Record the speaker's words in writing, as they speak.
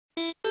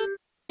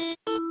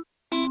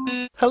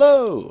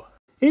Hello!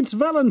 It's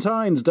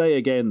Valentine's Day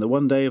again, the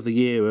one day of the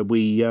year where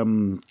we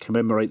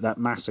commemorate that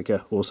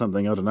massacre or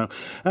something, I don't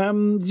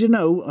know. You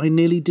know, I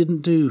nearly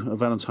didn't do a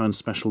Valentine's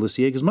special this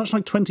year, because much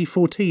like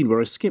 2014 where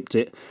I skipped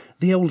it,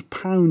 the old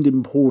pound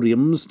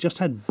emporiums just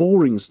had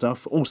boring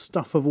stuff or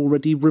stuff I've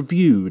already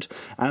reviewed,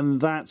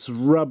 and that's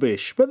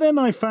rubbish. But then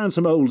I found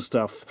some old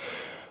stuff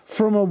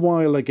from a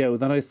while ago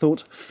that I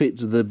thought fit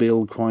the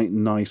bill quite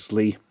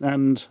nicely,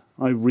 and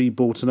I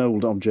rebought an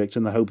old object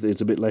in the hope that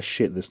it's a bit less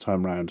shit this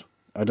time round.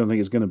 I don't think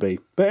it's going to be.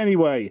 But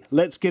anyway,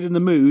 let's get in the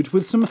mood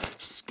with some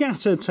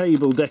scatter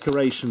table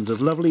decorations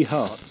of lovely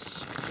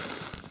hearts.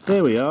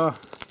 There we are.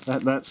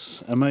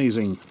 That's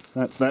amazing.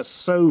 That's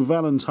so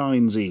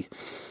Valentine's-y.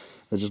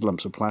 They're just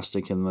lumps of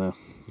plastic in the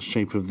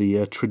shape of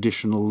the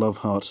traditional love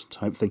heart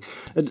type thing.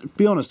 To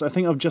be honest, I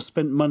think I've just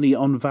spent money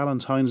on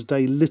Valentine's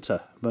Day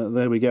litter. But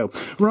there we go.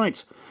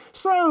 Right,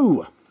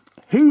 so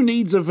who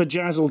needs a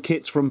VAJAZZLE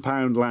kit from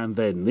Poundland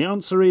then? The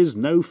answer is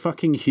no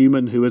fucking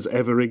human who has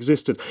ever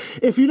existed.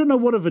 If you don't know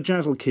what a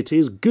VAJAZZLE kit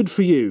is, good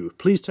for you.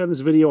 Please turn this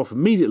video off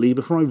immediately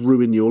before I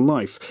ruin your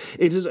life.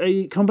 It is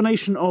a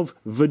combination of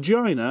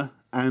vagina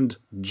and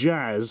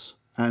jazz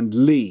and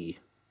lee,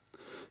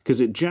 because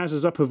it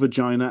jazzes up a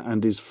vagina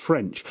and is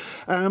French.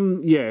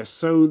 Yeah,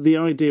 so the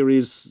idea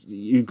is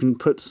you can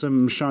put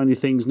some shiny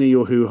things near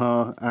your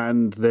hoo-ha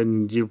and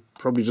then you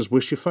probably just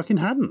wish you fucking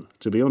hadn't,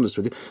 to be honest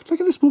with you. Look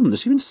at this woman,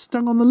 has she been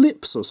stung on the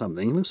lips or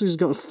something? Looks like she's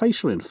got a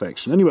facial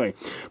infection. Anyway,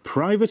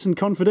 private and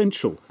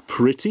confidential.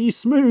 Pretty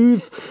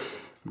smooth.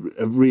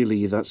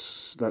 Really,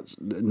 that's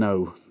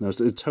no, it's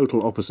the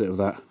total opposite of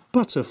that.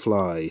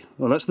 Butterfly.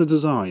 Well, that's the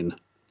design.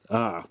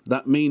 Ah,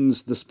 that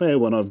means the spare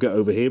one I've got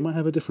over here might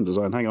have a different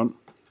design. Hang on.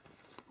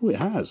 Oh, it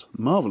has.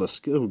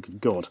 Marvellous. Oh, good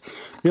God.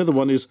 The other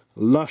one is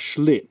Lush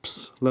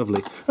Lips.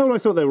 Lovely. Oh, well, I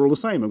thought they were all the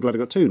same. I'm glad I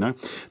got two now.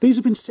 These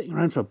have been sitting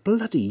around for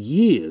bloody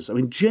years. I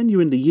mean,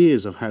 genuinely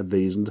years I've had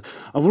these, and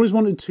I've always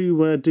wanted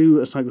to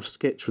do a type of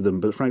sketch with them,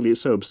 but frankly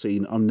it's so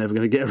obscene I'm never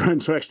going to get around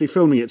to actually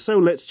filming it, so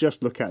let's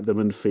just look at them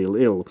and feel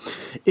ill.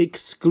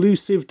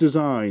 Exclusive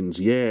designs.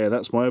 Yeah,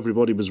 that's why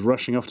everybody was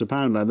rushing off to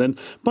Poundland then.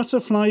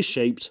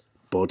 Butterfly-shaped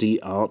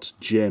body art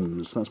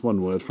gems. That's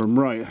one word from.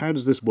 Right, how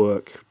does this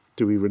work?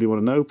 Do we really want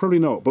to know? Probably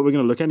not, but we're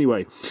going to look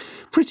anyway.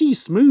 Pretty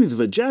smooth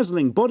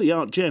vajazzling body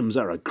art gems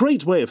are a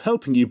great way of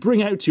helping you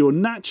bring out your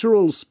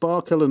natural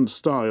sparkle and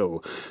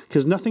style,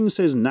 because nothing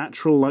says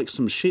natural like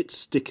some shit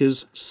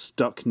stickers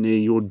stuck near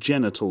your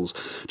genitals.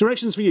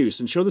 Directions for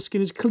use: ensure the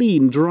skin is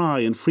clean, dry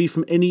and free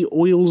from any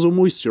oils or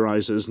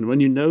moisturisers, and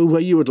when you know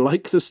where you would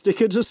like the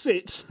sticker to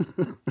sit.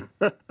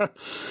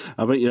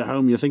 I bet you at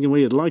home you're thinking where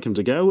you'd like them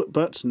to go,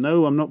 but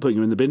no, I'm not putting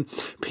them in the bin.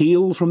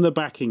 Peel from the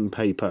backing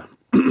paper.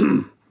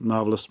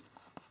 Marvellous.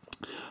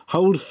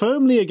 Hold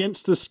firmly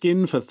against the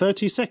skin for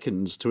 30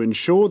 seconds to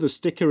ensure the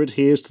sticker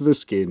adheres to the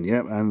skin.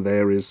 Yep, and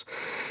there is,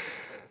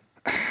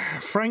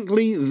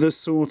 frankly, the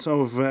sort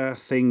of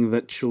thing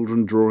that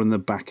children draw in the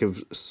back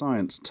of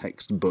science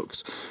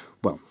textbooks.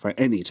 Well, for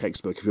any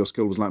textbook if your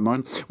school was like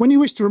mine. When you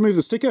wish to remove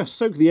the sticker,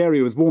 soak the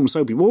area with warm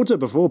soapy water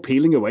before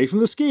peeling away from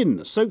the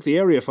skin. Soak the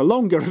area for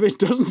longer if it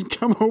doesn't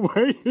come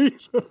away.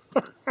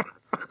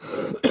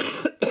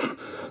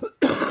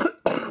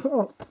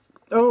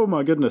 Oh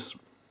my goodness.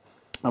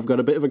 I've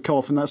got a bit of a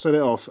cough and that set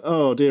it off.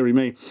 Oh, dearie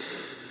me.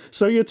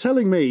 So you're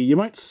telling me you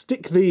might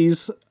stick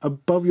these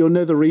above your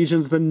nether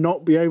regions then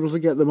not be able to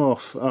get them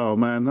off? Oh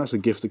man, that's a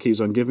gift that keeps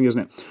on giving,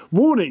 isn't it?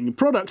 Warning,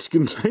 product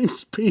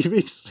contains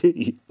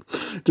PVC.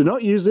 Do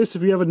not use this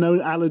if you have a known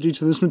allergy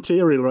to this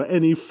material or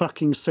any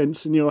fucking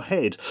sense in your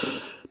head.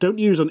 Don't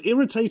use on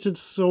irritated,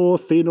 sore,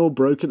 thin or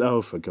broken...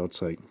 Oh, for God's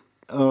sake.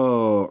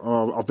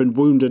 Oh, I've been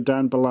wounded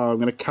down below. I'm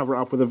going to cover it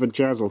up with a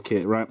VAJAZZLE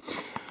kit, right?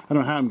 I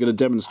don't know how I'm going to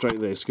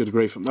demonstrate this, good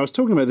grief. I was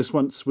talking about this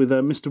once with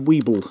Mr.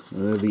 Weeble,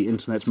 the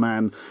internet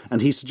man,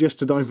 and he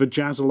suggested I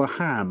VAJAZZLE a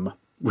ham,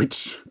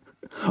 which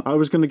I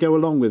was going to go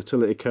along with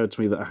till it occurred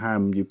to me that a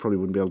ham you probably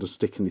wouldn't be able to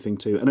stick anything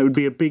to, and it would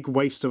be a big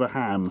waste of a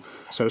ham.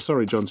 So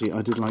sorry, Jonty,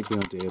 I did like the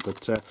idea,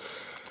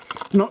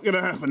 but not going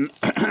to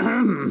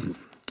happen.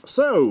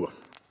 So,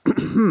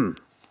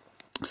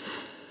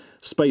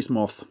 space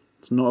moth.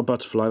 It's not a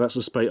butterfly, that's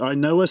a space... I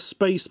know a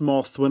space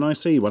moth when I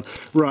see one.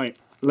 Right.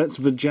 Let's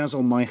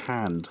VAJAZZLE my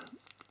hand.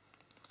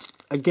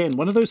 Again,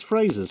 one of those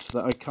phrases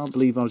that I can't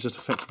believe I was just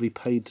effectively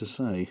paid to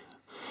say.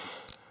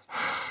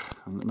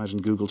 Imagine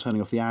Google turning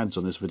off the ads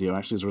on this video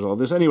actually as a result of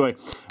this. Anyway,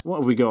 what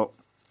have we got?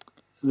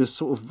 This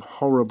sort of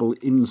horrible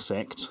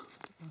insect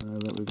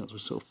that we've got to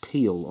sort of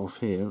peel off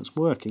here. It's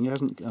working, it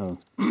hasn't... Oh.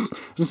 I was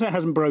going to say it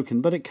hasn't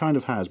broken, but it kind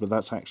of has, but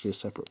that's actually a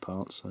separate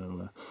part,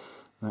 so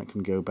that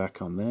can go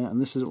back on there.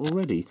 And this is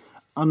already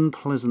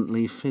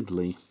unpleasantly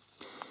fiddly.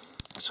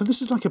 So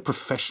this is like a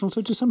professional,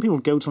 so do some people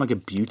go to like a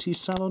beauty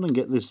salon and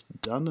get this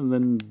done and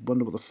then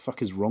wonder what the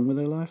fuck is wrong with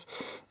their life?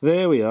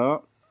 There we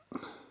are.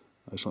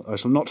 I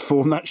shall not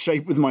form that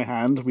shape with my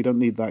hand, we don't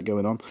need that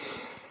going on.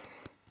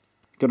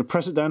 Got to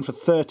press it down for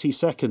 30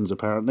 seconds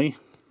apparently.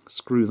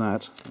 Screw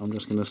that, I'm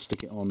just going to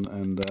stick it on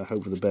and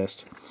hope for the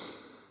best.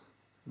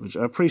 which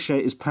I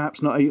appreciate is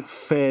perhaps not a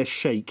fair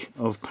shake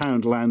of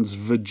Poundland's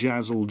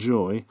VAJAZZLE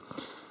joy.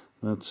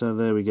 But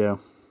there we go.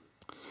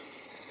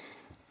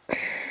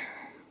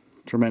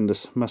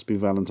 Tremendous. Must be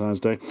Valentine's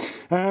Day.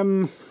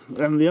 And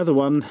the other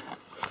one,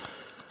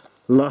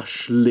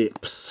 Lush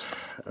Lips.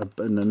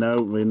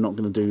 No, we're not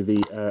going to do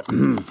the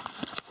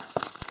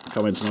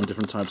commenting on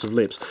different types of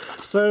lips.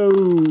 So,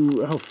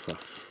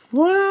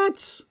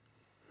 what?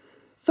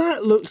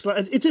 That looks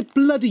like it's a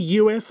bloody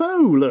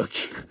UFO. Look.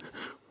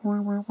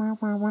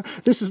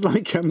 This is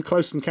like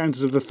Close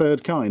Encounters of the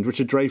Third Kind.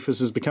 Richard Dreyfuss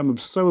has become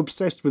so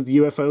obsessed with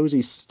UFOs,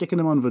 he's sticking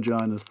them on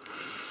vaginas.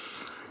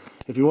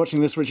 If you're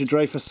watching this, Richard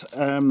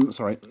Dreyfuss,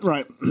 sorry,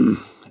 right,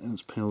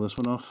 let's peel this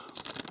one off.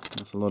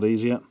 That's a lot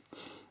easier.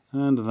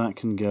 And that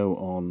can go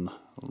on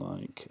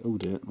like, oh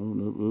dear, oh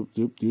no,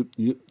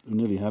 we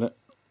nearly had it.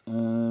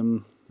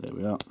 There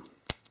we are.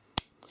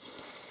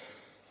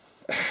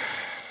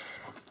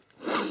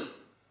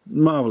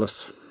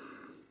 Marvellous.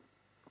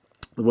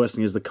 The worst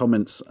thing is the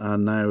comments are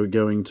now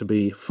going to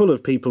be full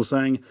of people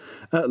saying,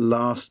 at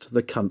last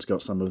the cunt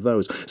got some of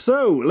those.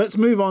 So, let's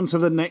move on to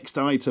the next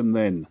item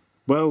then.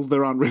 Well,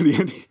 there aren't really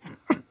any.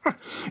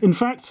 In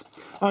fact,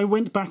 I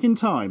went back in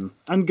time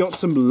and got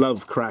some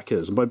love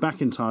crackers. And by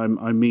back in time,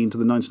 I mean to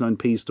the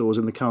 99p stores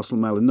in the Castle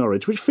Mall in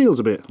Norwich, which feels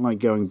a bit like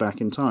going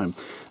back in time.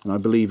 And I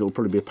believe it'll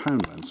probably be a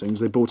Poundland soon,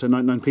 because they bought a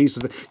 99p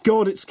store.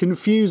 God, it's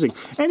confusing.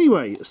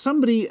 Anyway,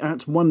 somebody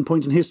at one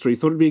point in history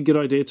thought it'd be a good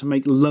idea to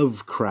make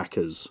love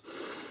crackers.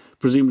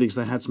 Presumably because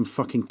they had some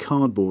fucking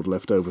cardboard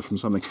left over from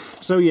something.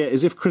 So yeah,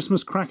 as if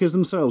Christmas crackers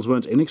themselves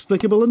weren't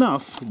inexplicable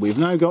enough, we've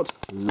now got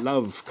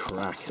love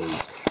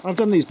crackers. I've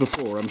done these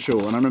before, I'm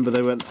sure, and I remember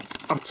they were an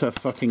utter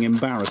fucking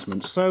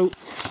embarrassment. So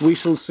we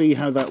shall see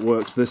how that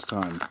works this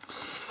time.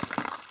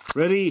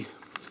 Ready?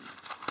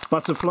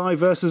 Butterfly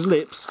versus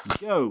lips,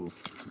 go!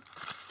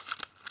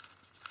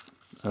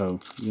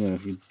 Oh, yeah,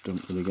 you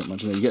don't really get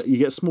much in there. You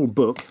get a small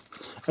book,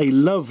 a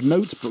love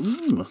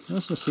notebook.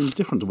 That seems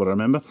different to what I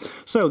remember.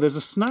 So, there's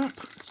a snap.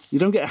 You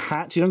don't get a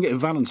hat. You don't get a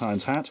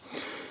Valentine's hat.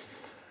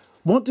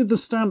 What did the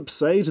stamp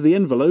say to the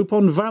envelope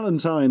on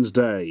Valentine's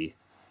Day?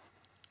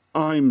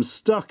 I'm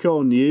stuck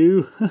on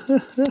you.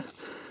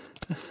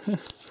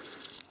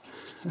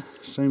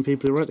 Same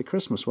people who write the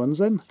Christmas ones,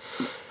 then.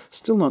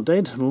 Still not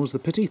dead, more's the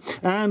pity.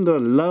 And a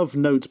love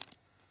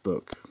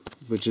notebook,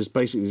 which is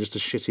basically just a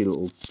shitty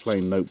little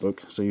plain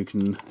notebook, so you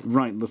can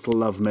write little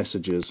love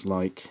messages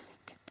like...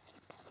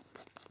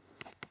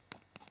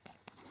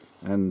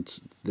 and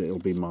it'll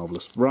be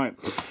marvellous. Right,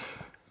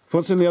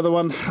 what's in the other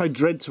one? I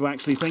dread to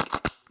actually think.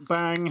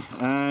 Bang,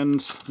 and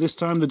this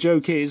time the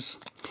joke is,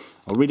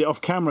 I'll read it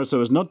off camera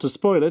so as not to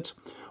spoil it.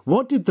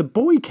 What did the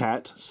boy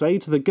cat say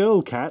to the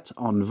girl cat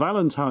on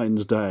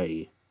Valentine's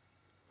Day?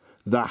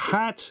 The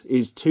hat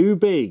is too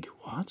big.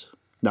 What?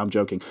 No, I'm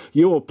joking.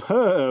 You're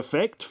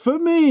perfect for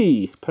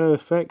me.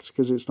 Perfect,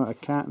 because it's not a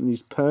cat and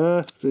he's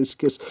It's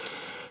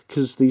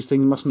because these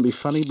things mustn't be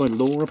funny by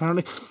law,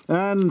 apparently.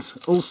 And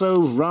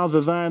also,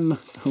 rather than...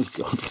 oh,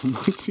 God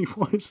almighty,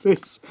 what is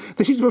this?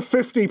 These were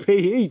 50p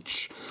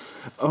each.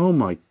 Oh,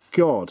 my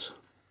God.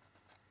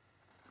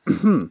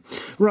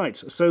 Right,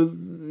 so,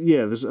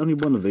 yeah, there's only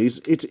one of these.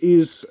 It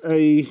is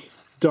a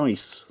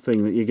dice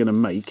thing that you're going to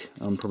make.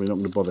 I'm probably not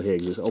going to bother here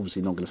because it's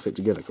obviously not going to fit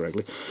together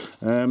correctly.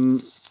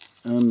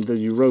 And then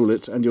you roll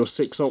it, and your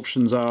 6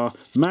 options are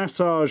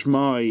massage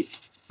my,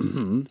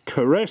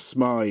 caress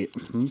my,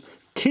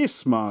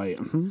 kiss my,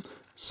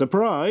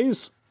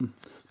 surprise,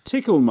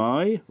 tickle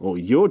my, or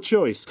your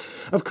choice.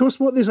 Of course,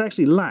 what this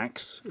actually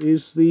lacks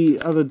is the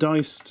other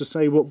dice to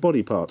say what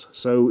body part.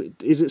 So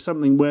is it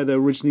something where they're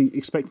originally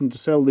expecting to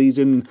sell these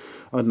in,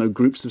 I don't know,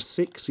 groups of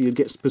 6, so you'd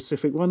get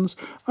specific ones?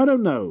 I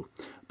don't know.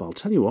 But I'll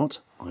tell you what,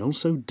 I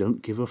also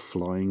don't give a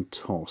flying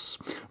toss.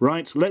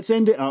 Right, let's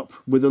end it up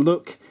with a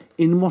look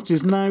in what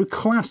is now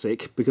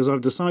classic, because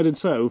I've decided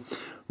so,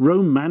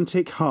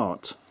 Romantic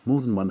Heart. More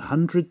than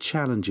 100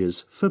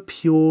 challenges for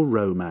pure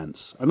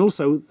romance. And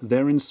also,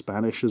 they're in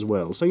Spanish as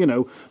well. So, you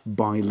know,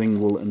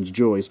 bilingual and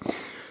joys.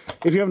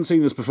 If you haven't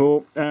seen this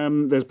before,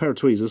 there's a pair of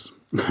tweezers,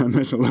 and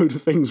there's a load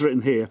of things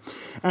written here.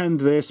 And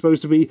they're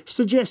supposed to be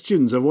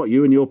suggestions of what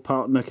you and your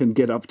partner can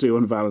get up to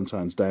on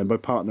Valentine's Day. And by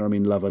partner, I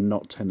mean lover,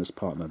 not tennis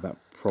partner. That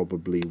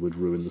probably would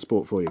ruin the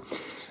sport for you.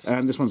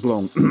 And this one's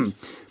long.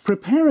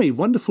 Prepare a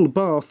wonderful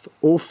bath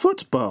or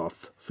foot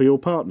bath for your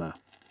partner.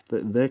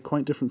 They're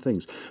quite different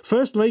things.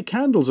 First, lay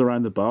candles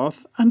around the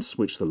bath and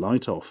switch the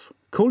light off.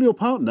 Call your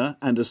partner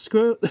and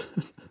escort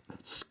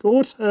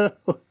her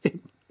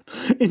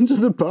into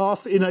the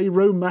bath in a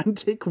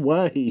romantic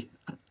way.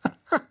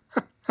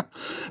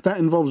 That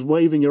involves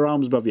waving your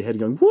arms above your head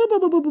going whoop,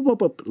 whoop, whoop,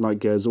 whoop, whoop, like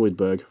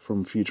Zoidberg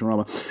from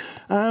Futurama.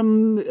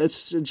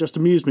 It's just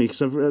amused me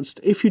because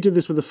if you did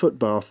this with a foot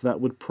bath,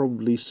 that would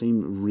probably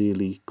seem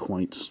really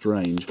quite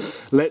strange.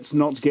 Let's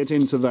not get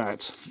into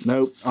that.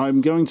 No,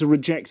 I'm going to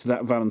reject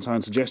that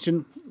Valentine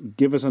suggestion.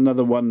 Give us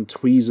another one,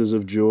 Tweezers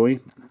of Joy.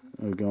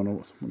 Oh, God, I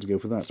want to go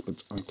for that,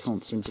 but I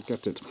can't seem to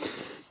get it.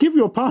 Give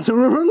your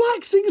partner a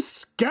relaxing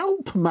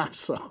scalp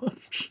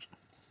massage.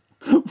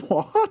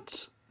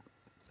 What?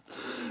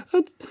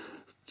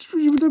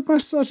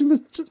 Massaging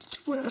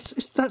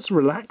that's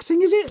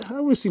relaxing, is it? That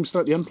always seems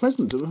slightly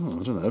unpleasant. Oh,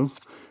 I don't know.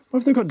 What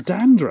if they've got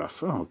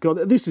dandruff? Oh, God,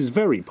 this is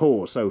very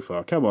poor so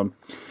far. Come on.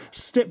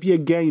 Step your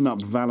game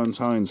up,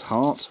 Valentine's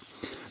heart.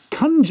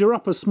 Conjure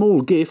up a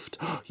small gift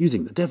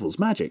using the devil's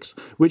magics,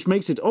 which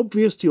makes it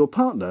obvious to your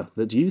partner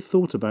that you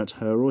thought about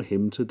her or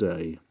him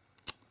today.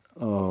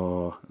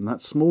 Oh, and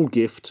that small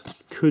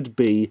gift could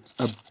be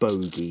a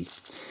bogey.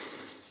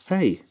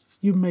 Hey,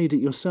 you made it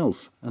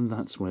yourself, and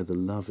that's where the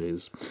love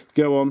is.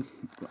 Go on.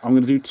 I'm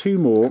going to do 2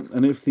 more,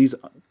 and if these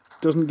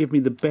doesn't give me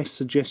the best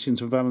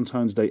suggestions for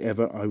Valentine's Day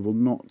ever, I will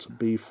not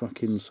be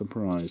fucking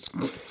surprised.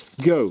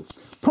 Go.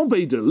 Pop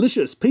a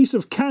delicious piece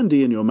of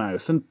candy in your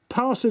mouth and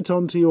pass it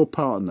on to your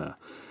partner.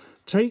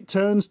 Take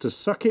turns to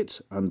suck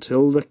it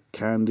until the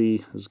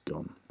candy has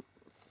gone.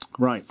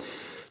 Right.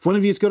 If one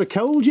of you's got a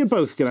cold, you're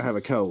both going to have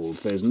a cold.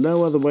 There's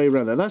no other way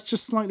around that. That's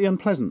just slightly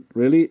unpleasant,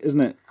 really,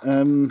 isn't it?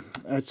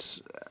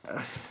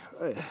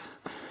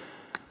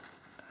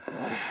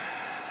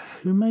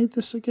 Who made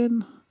this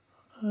again?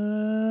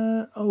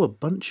 Oh, a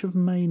bunch of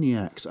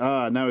maniacs.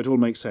 Ah, now it all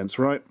makes sense,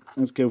 right?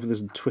 Let's go for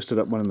this twisted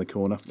up one in the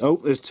corner. Oh,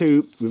 there's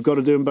 2. We've got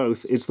to do them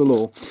both. It's the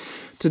law.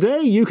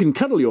 Today you can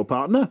cuddle your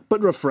partner,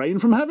 but refrain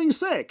from having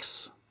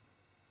sex.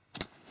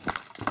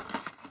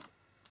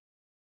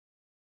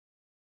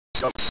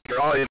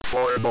 Subscribe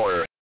for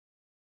more.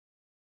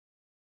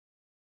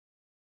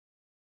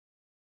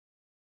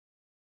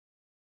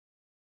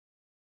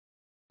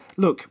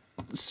 Look,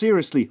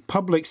 seriously,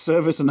 public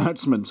service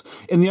announcement.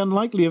 In the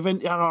unlikely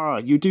event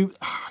you do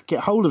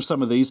get hold of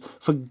some of these,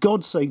 for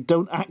God's sake,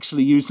 don't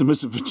actually use them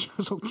as a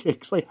VAJAZZLE kit,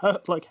 because they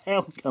hurt like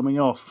hell coming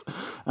off.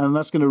 And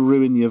that's going to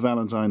ruin your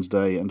Valentine's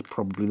Day and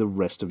probably the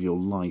rest of your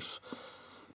life.